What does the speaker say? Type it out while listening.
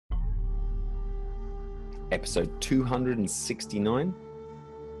episode 269,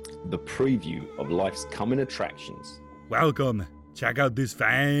 the preview of life's coming attractions. Welcome. Check out this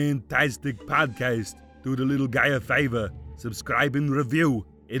fantastic podcast. Do the little guy a favor. Subscribe and review.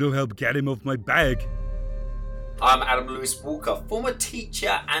 It'll help get him off my back. I'm Adam Lewis Walker, former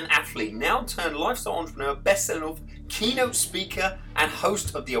teacher and athlete, now turned lifestyle entrepreneur, best-selling author, keynote speaker, and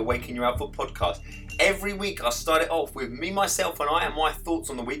host of the Awaken Your Alpha podcast. Every week I start it off with me, myself, and I, and my thoughts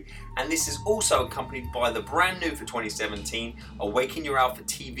on the week. And this is also accompanied by the brand new for 2017, Awaken Your Alpha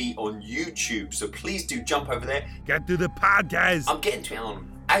TV on YouTube. So please do jump over there. Get to the podcast. I'm getting to it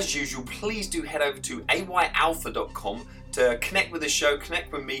on. As usual, please do head over to ayalpha.com to connect with the show,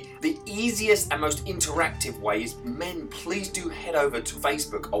 connect with me. The easiest and most interactive way is, men, please do head over to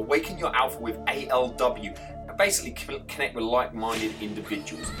Facebook, Awaken Your Alpha with ALW. Basically connect with like-minded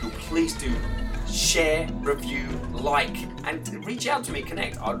individuals. So please do share, review, like, and reach out to me,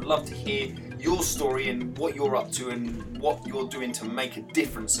 connect. I'd love to hear your story and what you're up to and what you're doing to make a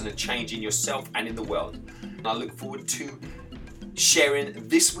difference and a change in yourself and in the world. And I look forward to sharing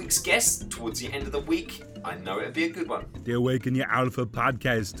this week's guest towards the end of the week. I know it'll be a good one. The Awaken Your Alpha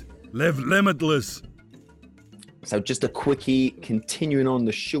podcast. Live limitless. So just a quickie, continuing on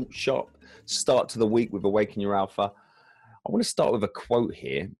the short, sharp start to the week with Awaken Your Alpha. I want to start with a quote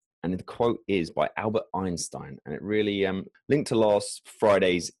here, and the quote is by Albert Einstein, and it really linked to last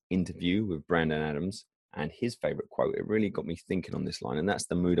Friday's interview with Brandon Adams and his favorite quote. It really got me thinking on this line, and that's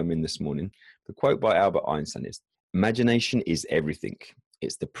the mood I'm in this morning. The quote by Albert Einstein is, "Imagination is everything.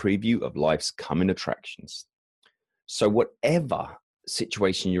 It's the preview of life's coming attractions." So whatever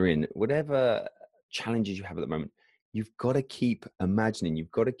situation you're in, whatever challenges you have at the moment, you've got to keep imagining,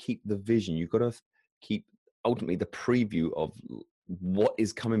 you've got to keep the vision, you've got to keep ultimately the preview of what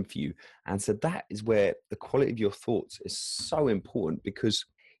is coming for you. And so that is where the quality of your thoughts is so important, because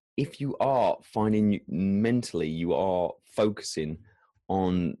if you are finding mentally, you are focusing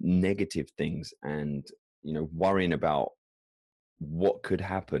on negative things and, you know, worrying about what could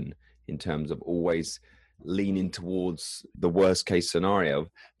happen in terms of always leaning towards the worst case scenario,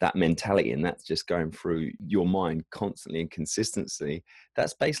 that mentality, and that's just going through your mind constantly and consistently,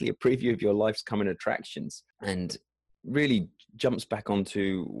 that's basically a preview of your life's coming attractions. And really jumps back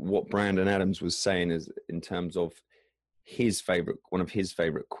onto what Brandon Adams was saying is in terms of one of his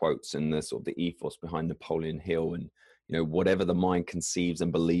favorite quotes, and the sort of the ethos behind Napoleon Hill, and you know, whatever the mind conceives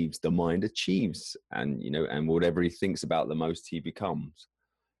and believes, the mind achieves, and you know, and whatever he thinks about the most, he becomes.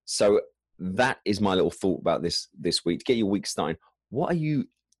 So that is my little thought about this week. To get your week started, what are you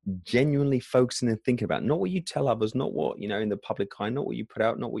genuinely focusing and thinking about? Not what you tell others, not what, you know, in the public eye, not what you put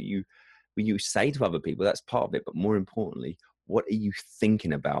out, not what you say to other people. That's part of it. But more importantly, what are you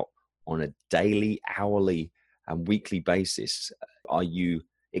thinking about on a daily, hourly, and weekly basis? Are you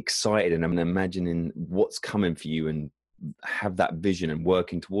excited and imagining what's coming for you and have that vision and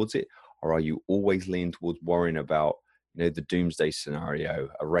working towards it? Or are you always leaning towards worrying about, you know, the doomsday scenario,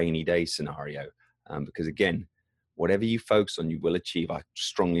 a rainy day scenario? Because again, whatever you focus on, you will achieve. I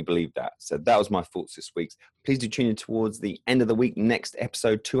strongly believe that. So that was my thoughts this week. Please do tune in towards the end of the week. Next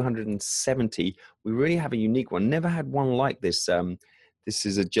episode 270. We really have a unique one. Never had one like this. This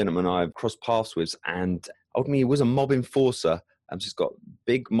is a gentleman I've crossed paths with, and ultimately he was a mob enforcer. He's got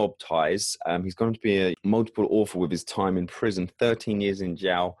big mob ties. He's going to be a multiple author with his time in prison, 13 years in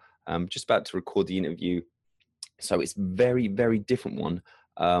jail. Just about to record the interview. So it's very, very different one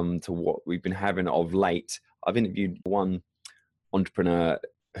to what we've been having of late. I've interviewed one entrepreneur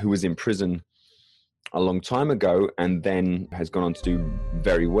who was in prison a long time ago and then has gone on to do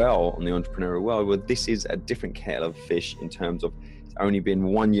very well on the entrepreneurial world. Well, this is a different kettle of fish in terms of it's only been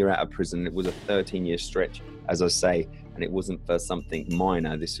 1 year out of prison. It was a 13-year stretch, as I say, and it wasn't for something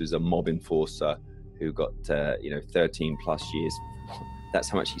minor. This was a mob enforcer who got 13 plus years. That's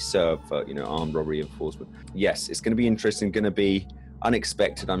how much he served for, you know, armed robbery enforcement. Yes, it's going to be interesting, going to be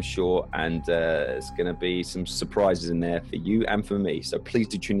unexpected, I'm sure, and it's going to be some surprises in there for you and for me. So please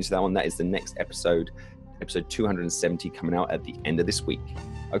do tune into that one. That is the next episode 270, coming out at the end of this week.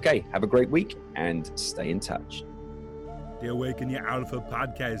 Okay, have a great week and stay in touch. The Awaken Your Alpha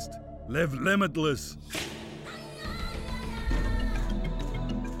podcast. Live limitless.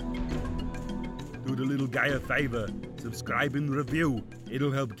 Do the little guy a favor. Subscribe and review.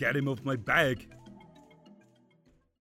 It'll help get him off my back.